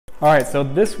All right, so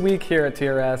this week here at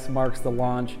TRS marks the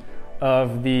launch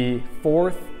of the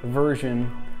 4th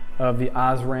version of the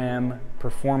Osram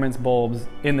performance bulbs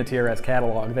in the TRS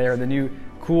catalog. They are the new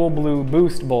Cool Blue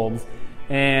Boost bulbs.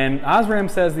 And Osram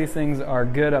says these things are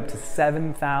good up to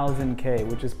 7,000 K,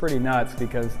 which is pretty nuts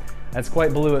because that's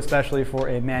quite blue, especially for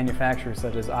a manufacturer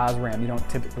such as Osram. You don't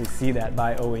typically see that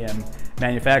by OEM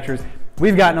manufacturers.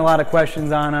 We've gotten a lot of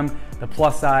questions on them, the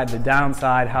plus side, the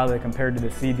downside, how they're compared to the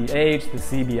CBH, the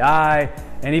CBI,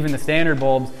 and even the standard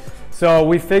bulbs. So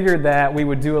we figured that we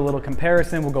would do a little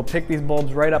comparison. We'll go pick these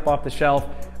bulbs right up off the shelf.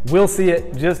 We'll see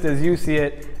it just as you see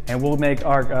it, and we'll make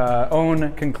our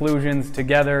own conclusions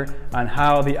together on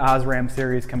how the Osram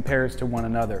series compares to one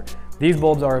another. These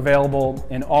bulbs are available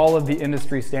in all of the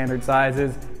industry standard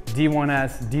sizes,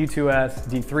 D1S, D2S,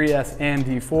 D3S, and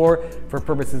D4. For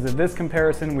purposes of this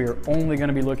comparison, we are only going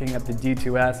to be looking at the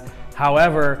D2S.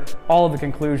 However, all of the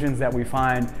conclusions that we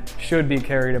find should be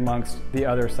carried amongst the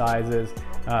other sizes,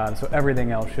 so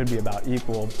everything else should be about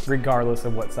equal, regardless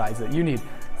of what size that you need.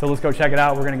 So let's go check it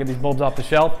out. We're going to get these bulbs off the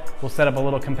shelf. We'll set up a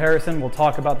little comparison. We'll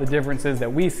talk about the differences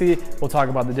that we see. We'll talk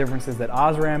about the differences that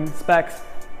Osram specs,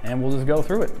 and we'll just go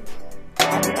through it.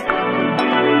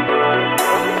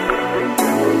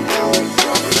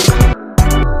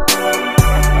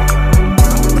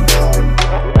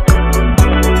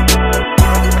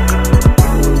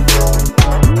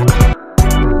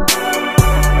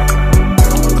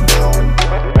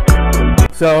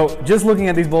 So just looking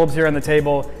at these bulbs here on the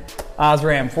table,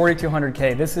 Osram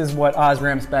 4200K. This is what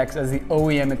Osram specs as the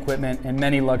OEM equipment in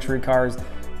many luxury cars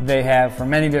they have for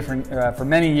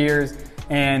many years,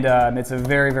 and it's a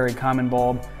very, very common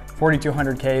bulb.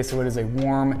 4200K, so it is a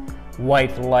warm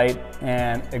white light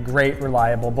and a great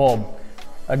reliable bulb.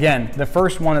 Again, the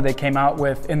first one that they came out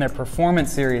with in their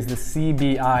performance series, the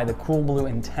CBI, the Cool Blue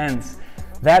Intense,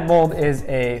 that bulb is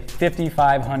a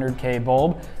 5500K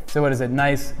bulb. So it is a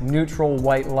nice neutral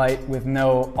white light with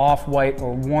no off-white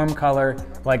or warm color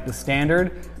like the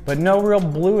standard, but no real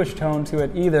bluish tone to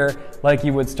it either, like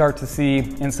you would start to see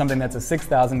in something that's a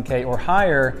 6000K or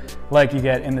higher, like you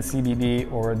get in the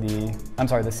CBB or the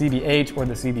CBH or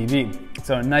the CBB.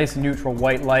 So a nice neutral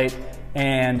white light,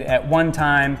 and at one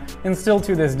time, and still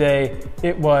to this day,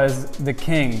 it was the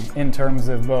king in terms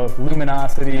of both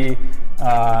luminosity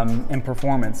and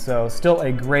performance. So still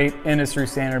a great industry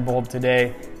standard bulb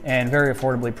today and very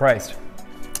affordably priced.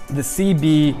 The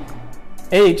CBH,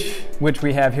 which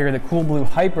we have here, the Cool Blue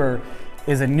Hyper,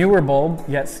 is a newer bulb,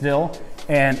 yet still,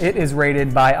 and it is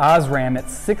rated by Osram at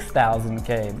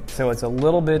 6000K. So it's a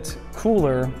little bit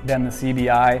cooler than the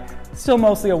CBI. Still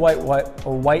mostly a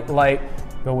white light,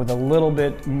 but with a little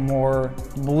bit more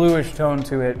bluish tone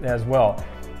to it as well.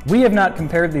 We have not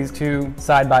compared these two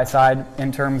side by side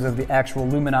in terms of the actual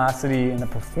luminosity and the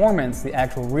performance, the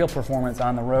actual real performance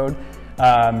on the road.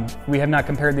 We have not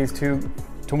compared these two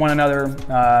to one another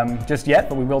just yet,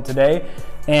 but we will today.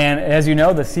 And as you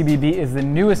know, the CBB is the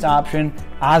newest option.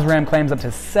 Osram claims up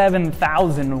to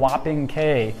 7,000 whopping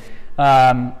K.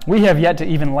 We have yet to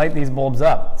even light these bulbs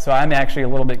up, so I'm actually a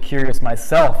little bit curious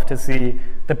myself to see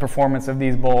the performance of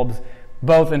these bulbs,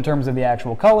 both in terms of the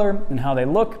actual color and how they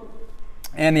look,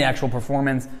 and the actual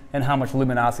performance and how much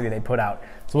luminosity they put out.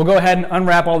 So we'll go ahead and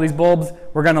unwrap all these bulbs.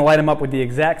 We're going to light them up with the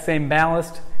exact same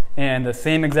ballast and the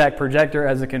same exact projector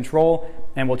as the control,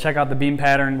 and we'll check out the beam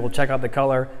pattern, we'll check out the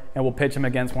color, and we'll pitch them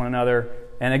against one another.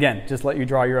 And again, just let you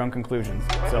draw your own conclusions.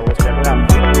 So let's check it out.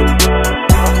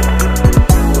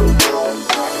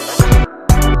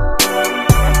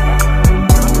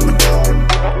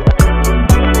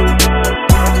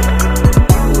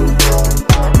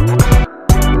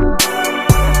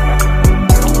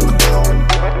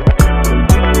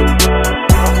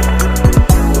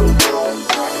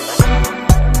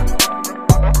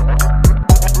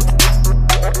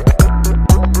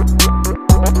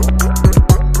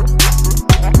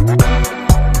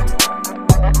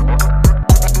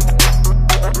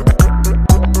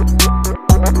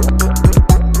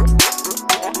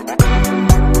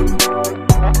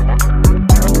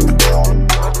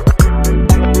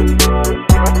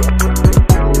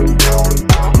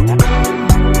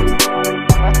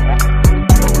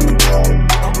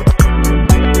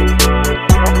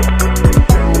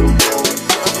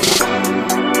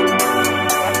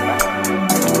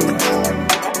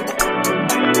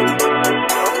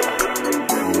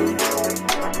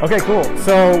 Okay, cool.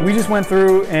 So we just went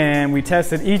through and we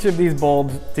tested each of these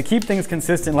bulbs. To keep things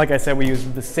consistent, like I said, we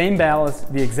used the same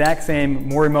ballast, the exact same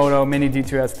Morimoto Mini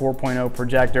D2S 4.0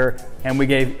 projector, and we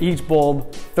gave each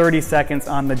bulb 30 seconds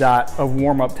on the dot of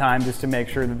warm-up time just to make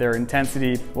sure that their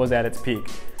intensity was at its peak.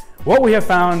 What we have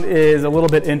found is a little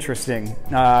bit interesting,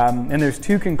 and there's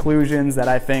two conclusions that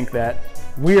I think that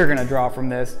we are going to draw from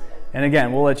this. And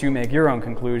again, we'll let you make your own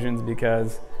conclusions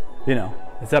because, you know,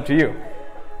 it's up to you.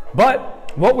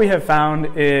 But what we have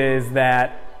found is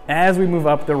that as we move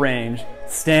up the range,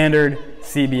 standard,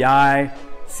 CBI,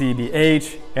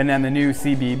 CBH, and then the new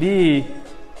CBB,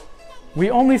 we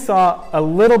only saw a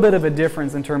little bit of a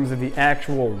difference in terms of the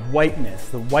actual whiteness,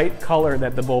 the white color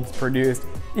that the bulbs produced,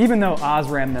 even though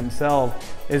Osram themselves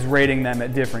is rating them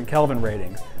at different Kelvin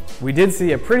ratings. We did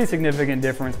see a pretty significant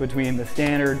difference between the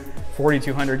standard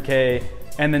 4200K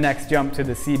and the next jump to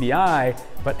the CBI,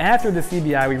 but after the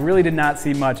CBI, we really did not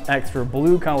see much extra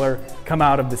blue color come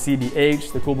out of the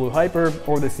CBH, the Cool Blue Hyper,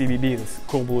 or the CBB, the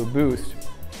Cool Blue Boost.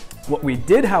 What we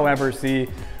did, however, see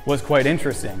was quite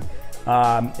interesting.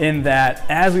 In that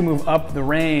as we move up the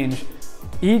range,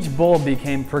 each bulb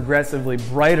became progressively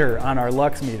brighter on our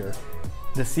lux meter.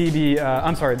 The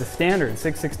the standard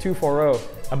 66240,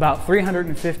 about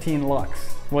 315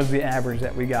 lux was the average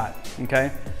that we got,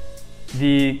 okay?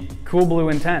 The Cool Blue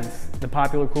Intense, the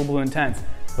popular Cool Blue Intense,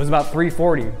 was about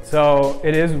 340. So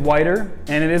it is whiter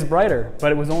and it is brighter,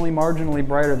 but it was only marginally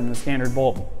brighter than the standard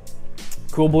bulb.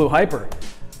 Cool Blue Hyper,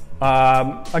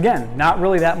 again, not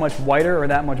really that much whiter or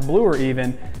that much bluer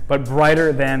even, but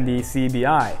brighter than the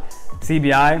CBI.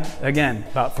 CBI, again,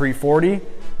 about 340.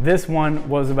 This one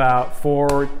was about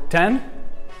 410?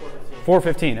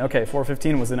 415, okay,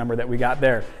 415 was the number that we got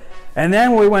there. And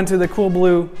then we went to the Cool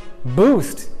Blue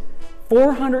Boost,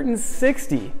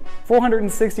 460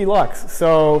 lux.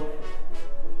 So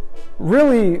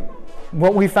really,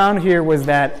 what we found here was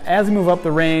that as we move up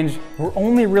the range, we're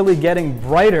only really getting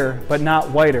brighter but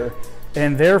not whiter,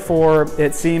 and therefore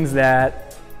it seems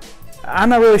that, I'm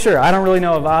not really sure. I don't really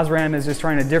know if Osram is just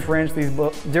trying to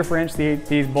differentiate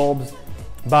these bulbs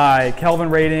by Kelvin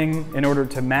rating in order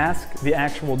to mask the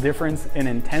actual difference in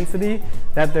intensity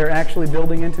that they're actually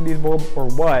building into these bulbs or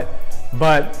what.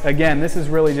 But again, this is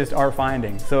really just our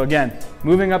finding. So again,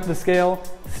 moving up the scale,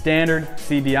 standard,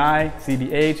 CBI,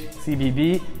 CBH,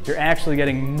 CBB, you're actually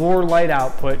getting more light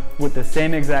output with the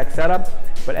same exact setup.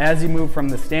 But as you move from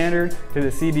the standard to the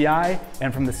CBI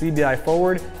and from the CBI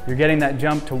forward, you're getting that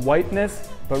jump to whiteness,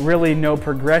 but really no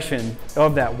progression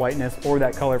of that whiteness or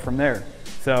that color from there.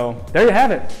 So there you have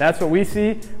it. That's what we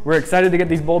see. We're excited to get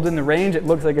these bulbs in the range. It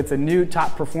looks like it's a new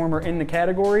top performer in the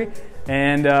category.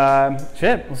 And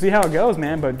shit, we'll see how it goes,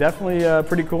 man. But definitely a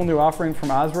pretty cool new offering from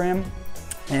Osram.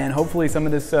 And hopefully some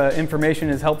of this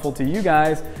information is helpful to you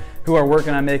guys who are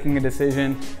working on making a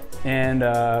decision and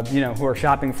you know, who are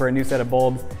shopping for a new set of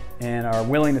bulbs and are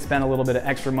willing to spend a little bit of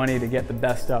extra money to get the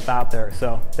best stuff out there.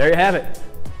 So there you have it.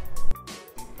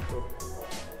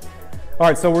 All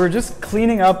right, so we're just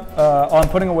cleaning up on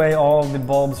putting away all of the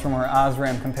bulbs from our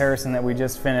Osram comparison that we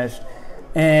just finished.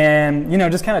 And, you know,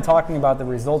 just kind of talking about the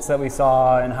results that we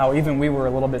saw and how even we were a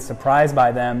little bit surprised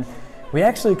by them. We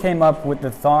actually came up with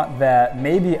the thought that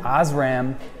maybe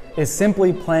Osram is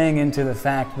simply playing into the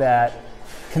fact that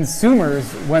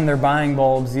consumers, when they're buying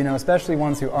bulbs, you know, especially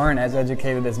ones who aren't as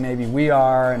educated as maybe we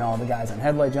are and all the guys on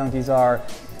Headlight Junkies are,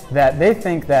 that they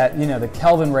think that, you know, the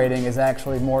Kelvin rating is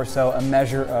actually more so a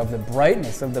measure of the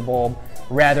brightness of the bulb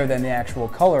rather than the actual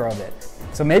color of it.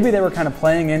 So maybe they were kind of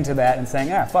playing into that and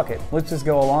saying, ah, fuck it, let's just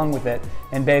go along with it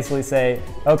and basically say,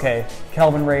 okay,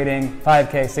 Kelvin rating,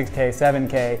 5K, 6K,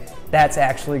 7K, that's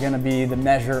actually going to be the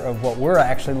measure of what we're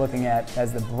actually looking at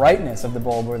as the brightness of the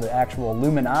bulb or the actual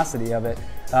luminosity of it,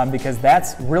 because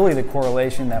that's really the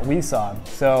correlation that we saw.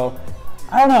 So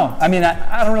I don't know. I mean,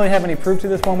 I don't really have any proof to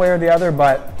this one way or the other,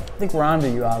 but I think we're on to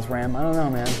you, Osram. I don't know,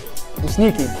 man. You're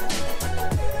sneaky.